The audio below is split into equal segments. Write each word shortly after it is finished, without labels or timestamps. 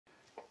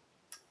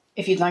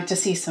If you'd like to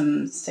see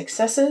some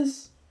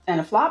successes and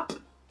a flop,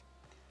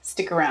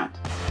 stick around.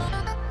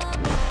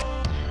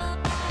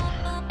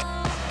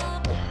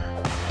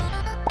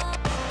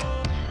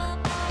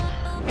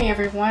 Hey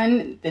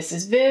everyone, this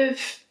is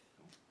Viv.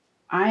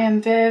 I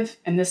am Viv,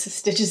 and this is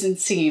Stitches and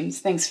Seams.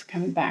 Thanks for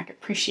coming back,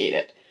 appreciate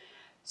it.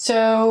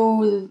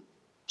 So,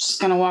 just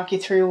gonna walk you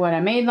through what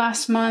I made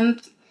last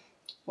month,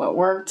 what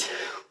worked,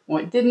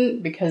 what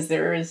didn't, because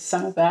there is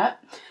some of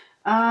that.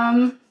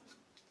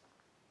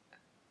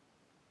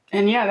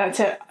 And yeah, that's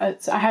it.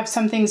 I have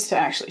some things to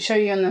actually show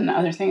you, and then the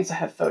other things I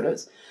have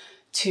photos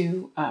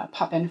to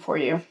pop in for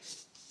you.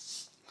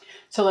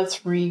 So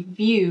let's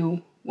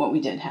review what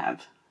we did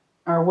have,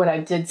 or what I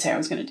did say I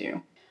was going to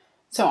do.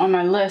 So on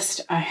my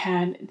list, I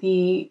had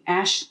the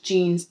Ash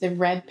jeans, the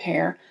red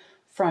pair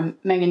from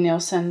Megan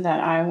Nielsen that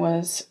I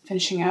was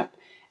finishing up,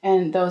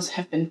 and those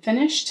have been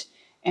finished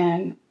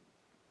and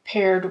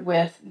paired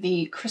with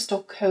the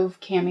Crystal Cove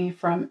cami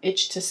from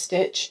Itch to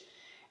Stitch.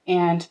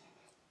 And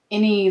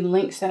any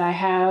links that I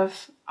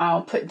have,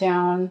 I'll put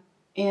down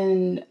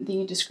in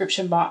the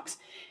description box.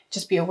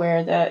 Just be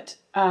aware that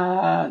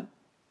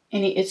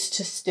any Itch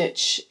to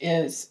Stitch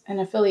is an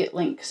affiliate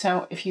link.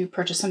 So if you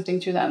purchase something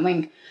through that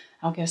link,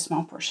 I'll get a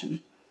small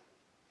portion.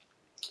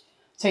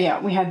 So yeah,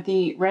 we had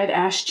the red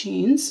Ash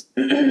jeans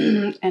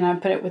and I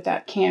put it with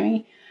that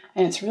cami,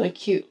 and it's a really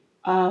cute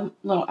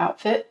little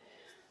outfit.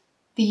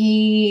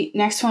 The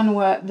next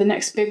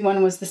big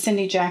one was the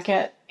Cindy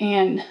jacket,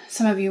 and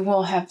some of you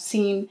will have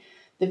seen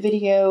the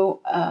video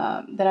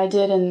that I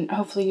did, and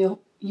hopefully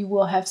you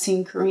will have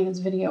seen Karina's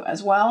video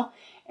as well,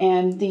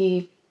 and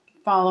the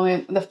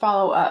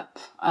follow-up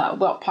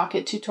welt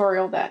pocket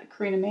tutorial that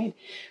Karina made,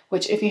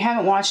 which if you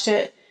haven't watched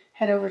it,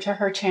 head over to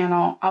her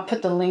channel. I'll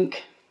put the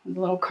link, the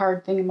little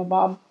card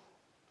thingamabob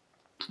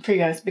for you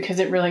guys, because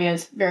it really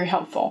is very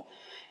helpful,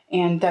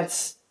 and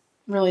that's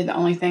really the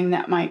only thing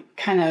that might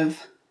kind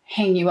of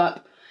hang you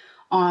up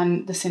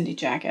on the Cindy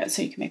jacket,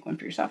 so you can make one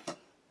for yourself.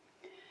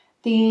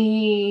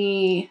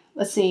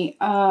 Let's see,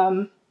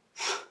 I'm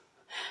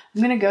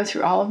going to go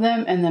through all of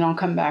them and then I'll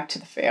come back to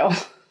the fail.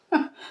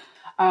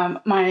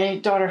 My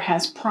daughter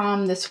has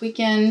prom this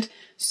weekend,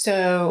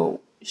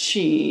 so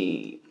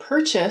we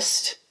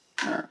purchased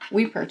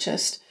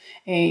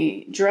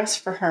a dress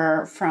for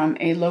her from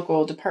a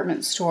local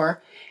department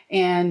store,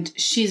 and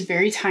she's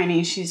very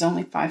tiny. She's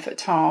only 5 foot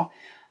tall,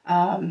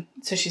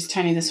 so she's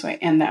tiny this way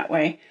and that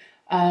way.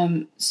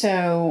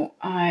 So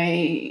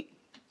I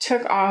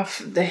took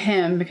off the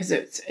hem because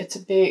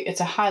it's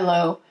a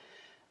high-low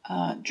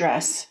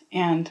dress,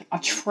 and I'll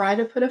try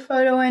to put a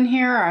photo in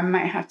here. I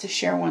might have to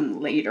share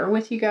one later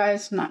with you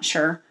guys. I'm not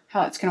sure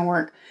how it's going to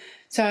work.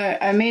 So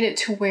I made it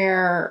to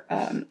where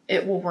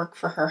it will work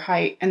for her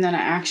height, and then I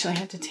actually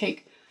had to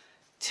take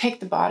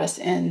the bodice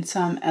in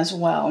some as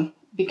well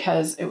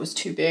because it was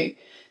too big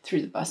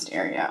through the bust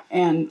area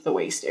and the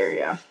waist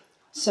area.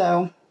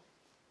 So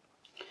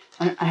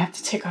I have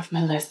to take off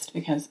my list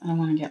because I don't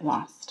want to get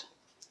lost.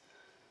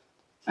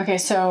 Okay,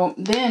 so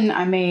then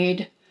I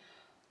made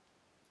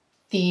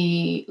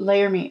the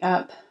Layer Me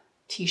Up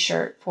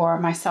t-shirt for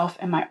myself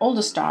and my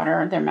oldest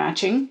daughter. They're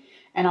matching,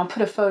 and I'll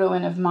put a photo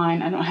in of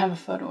mine. I don't have a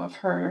photo of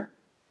her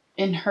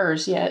in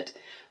hers yet,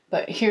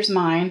 but here's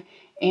mine,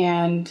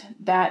 and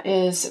that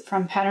is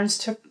from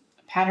Patterns for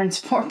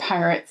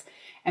Pirates.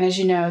 And as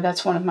you know,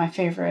 that's one of my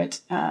favorite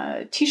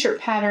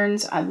t-shirt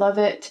patterns. I love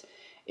it.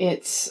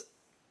 It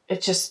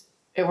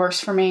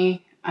works for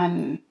me,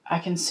 and I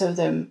can sew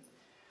them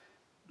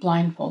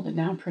blindfolded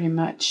now pretty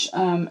much.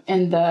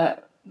 And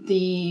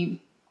the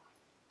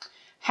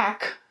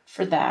hack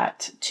for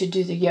that to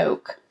do the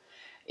yoke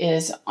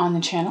is on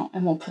the channel,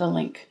 and we'll put a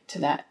link to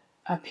that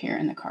up here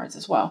in the cards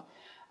as well.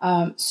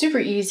 Super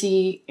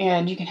easy,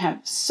 and you can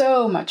have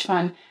so much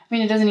fun. I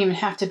mean, it doesn't even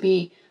have to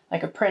be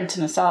like a print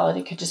and a solid.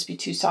 It could just be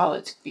 2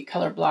 solids. It could be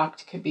color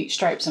blocked. It could be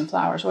stripes and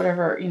flowers,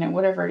 whatever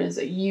it is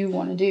that you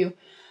want to do.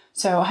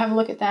 So have a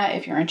look at that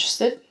if you're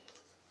interested.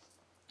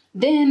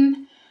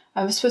 Then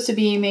I was supposed to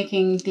be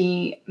making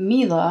the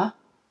Mila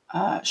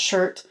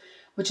shirt,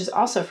 which is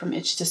also from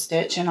Itch to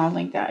Stitch, and I'll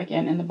link that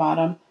again in the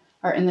bottom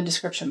or in the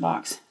description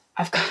box.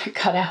 I've got it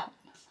cut out,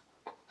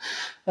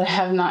 but I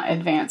have not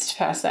advanced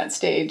past that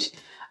stage.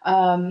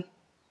 Yeah,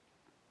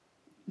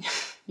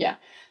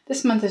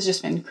 this month has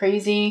just been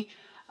crazy,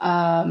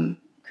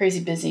 crazy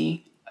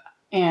busy,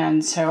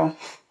 and so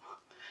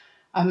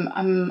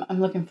I'm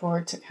looking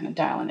forward to kind of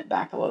dialing it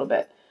back a little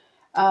bit.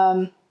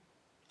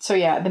 So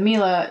yeah, the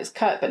Mila is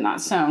cut but not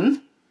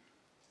sewn.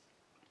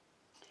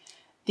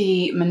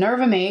 The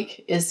Minerva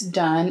make is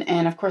done,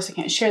 and of course I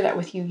can't share that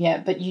with you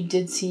yet, but you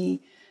did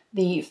see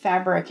the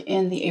fabric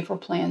in the April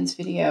plans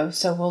video,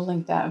 so we'll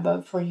link that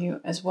above for you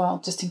as well,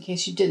 just in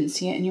case you didn't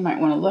see it and you might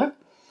want to look.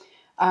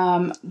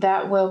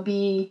 That will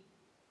be,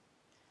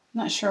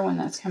 I'm not sure when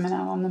that's coming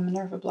out on the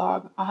Minerva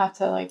blog. I'll have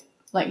to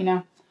let you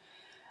know.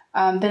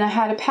 Then I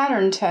had a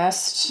pattern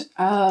test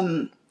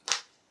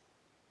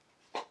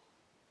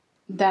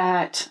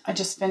that I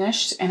just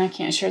finished, and I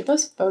can't share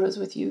those photos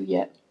with you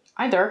yet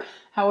either.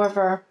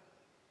 However,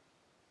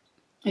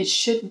 it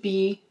should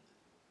be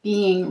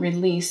being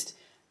released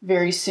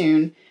very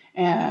soon.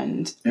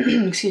 And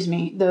excuse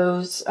me,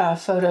 those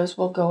photos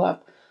will go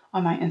up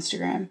on my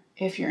Instagram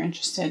if you're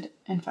interested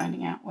in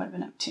finding out what I've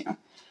been up to.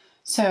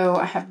 So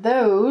I have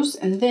those,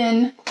 and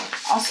then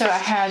also I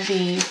had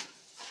the,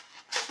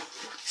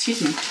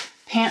 excuse me,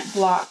 pant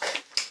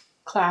block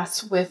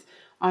class with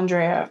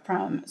Andrea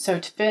from Sew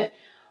to Fit.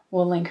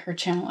 We'll link her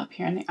channel up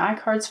here in the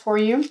iCards for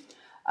you.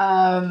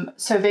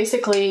 So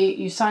basically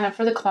you sign up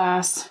for the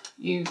class,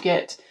 you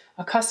get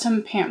a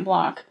custom pant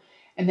block,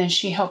 and then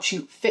she helps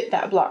you fit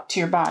that block to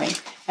your body.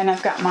 And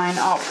I've got mine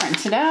all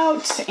printed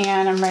out,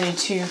 and I'm ready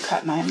to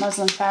cut my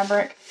muslin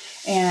fabric.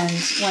 And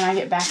when I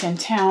get back in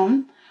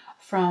town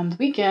from the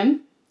weekend,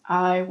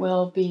 I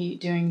will be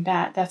doing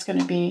that. That's going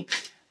to be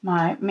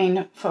my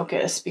main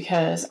focus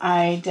because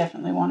I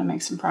definitely want to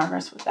make some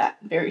progress with that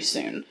very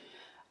soon.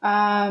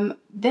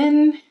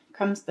 Then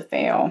comes the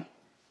fail.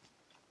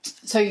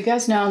 So you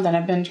guys know that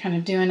I've been kind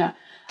of doing a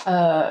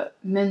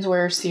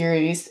menswear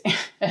series.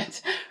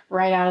 It's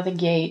right out of the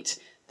gate.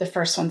 The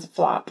first one's a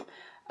flop.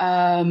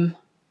 And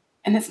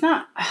it's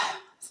not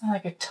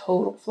like a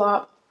total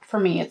flop. For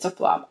me, it's a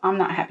flop. I'm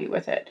not happy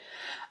with it.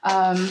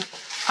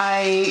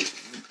 I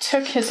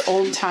took his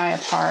old tie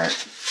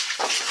apart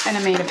and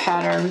I made a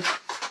pattern.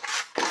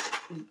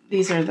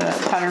 These are the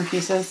pattern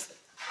pieces.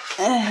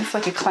 It's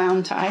like a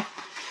clown tie.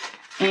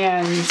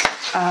 And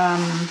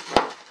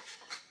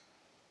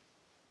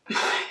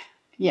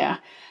yeah.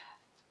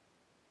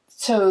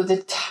 So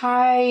the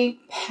tie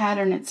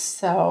pattern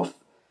itself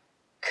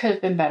could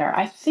have been better.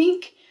 I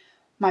think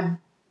my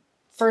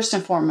first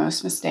and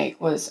foremost mistake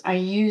was I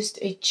used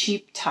a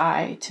cheap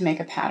tie to make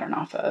a pattern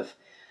off of.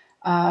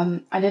 I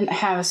didn't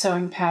have a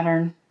sewing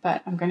pattern,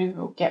 but I'm going to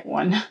go get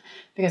one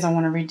because I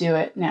want to redo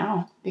it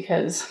now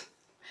because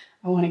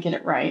I want to get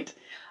it right.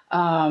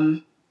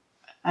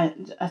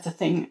 That's a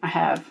thing I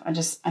have.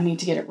 I need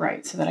to get it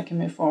right so that I can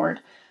move forward.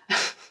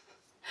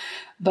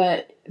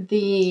 But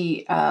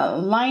the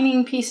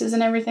lining pieces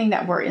and everything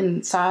that were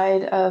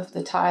inside of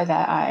the tie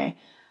that I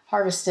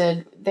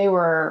harvested, they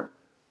were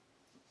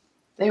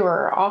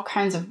all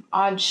kinds of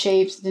odd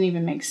shapes, didn't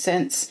even make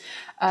sense.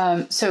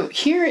 So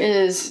here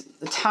is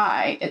the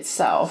tie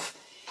itself.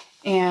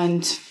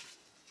 And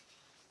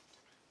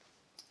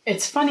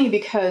it's funny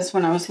because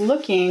when I was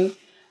looking,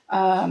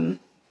 hopefully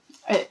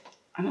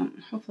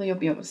you'll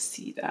be able to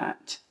see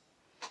that.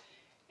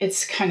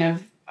 It's kind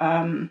of,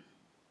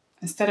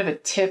 instead of a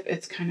tip,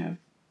 it's kind of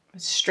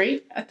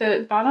straight at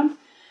the bottom.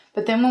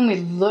 But then when we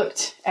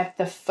looked at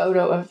the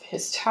photo of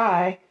his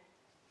tie,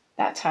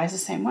 that tie's the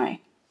same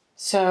way.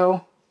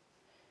 So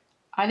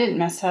I didn't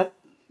mess up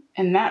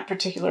in that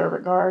particular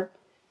regard.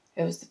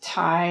 It was the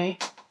tie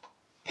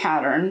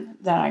pattern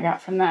that I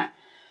got from that.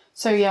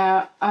 So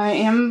yeah, I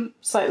am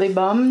slightly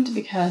bummed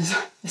because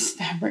this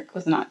fabric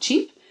was not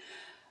cheap.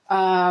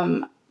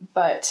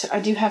 But I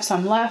do have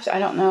some left. I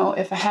don't know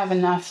if I have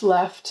enough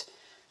left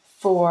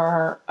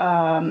for,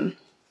 to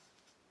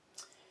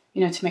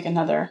make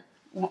another.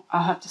 Well,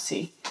 I'll have to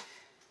see.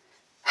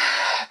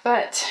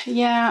 But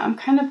yeah, I'm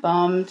kind of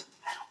bummed.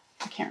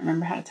 I can't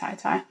remember how to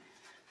tie.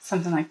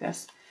 Something like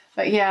this.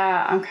 But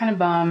yeah, I'm kind of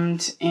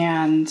bummed.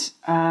 And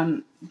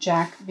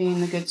Jack,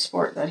 being the good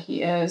sport that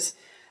he is,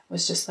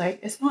 was just like,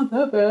 it's not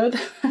that bad.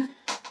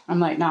 I'm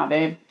like, nah,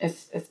 babe,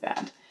 it's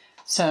bad.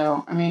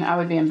 So, I mean, I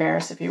would be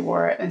embarrassed if he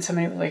wore it and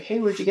somebody was like, hey,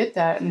 where'd you get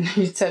that? And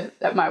he said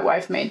that my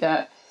wife made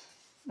that.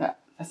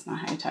 That's not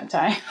how you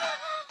tie.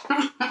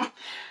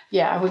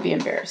 Yeah, I would be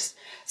embarrassed.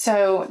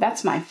 So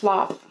that's my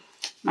flop,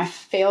 my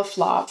fail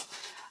flop.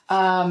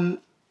 I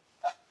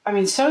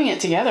mean, sewing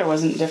it together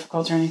wasn't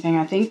difficult or anything.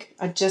 I think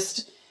I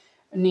just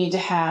need to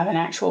have an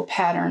actual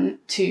pattern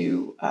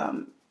to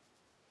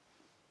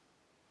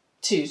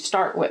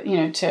start with,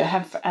 to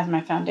have as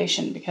my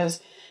foundation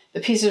because the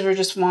pieces were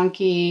just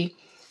wonky.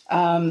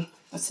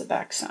 That's the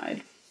back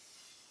side.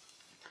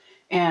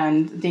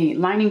 And the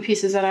lining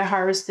pieces that I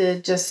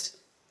harvested,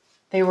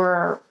 they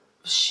were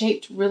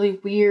shaped really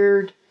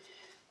weird.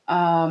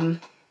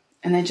 And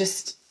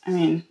it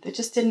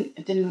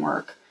didn't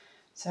work.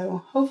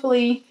 So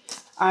hopefully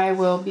I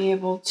will be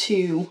able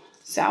to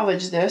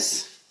salvage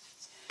this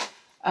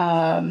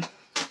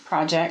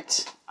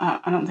project.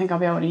 I don't think I'll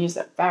be able to use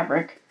that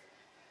fabric,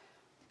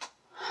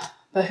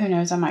 but who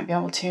knows, I might be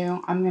able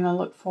to. I'm going to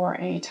look for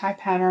a tie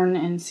pattern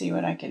and see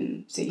what I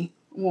can see.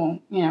 We'll,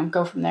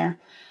 go from there.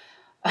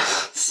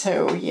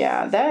 So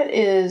yeah, that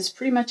is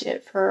pretty much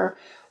it for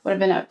what I've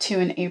been up to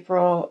in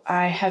April.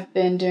 I have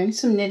been doing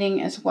some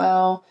knitting as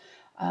well.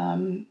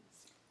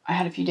 I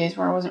had a few days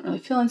where I wasn't really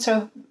feeling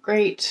so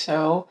great,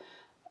 so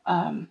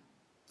I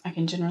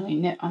can generally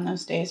knit on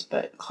those days,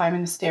 but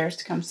climbing the stairs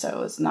to come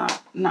sew is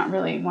not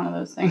really one of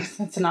those things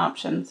that's an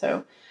option.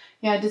 So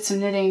yeah, I did some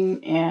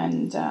knitting,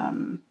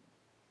 and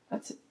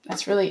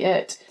that's really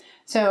it.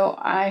 So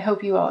I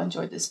hope you all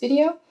enjoyed this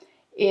video.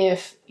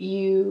 If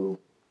you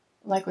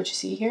like what you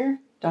see here,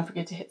 don't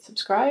forget to hit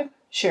subscribe,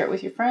 share it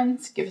with your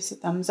friends, give us a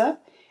thumbs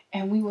up,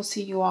 and we will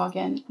see you all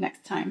again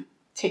next time.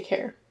 Take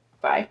care.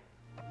 Bye.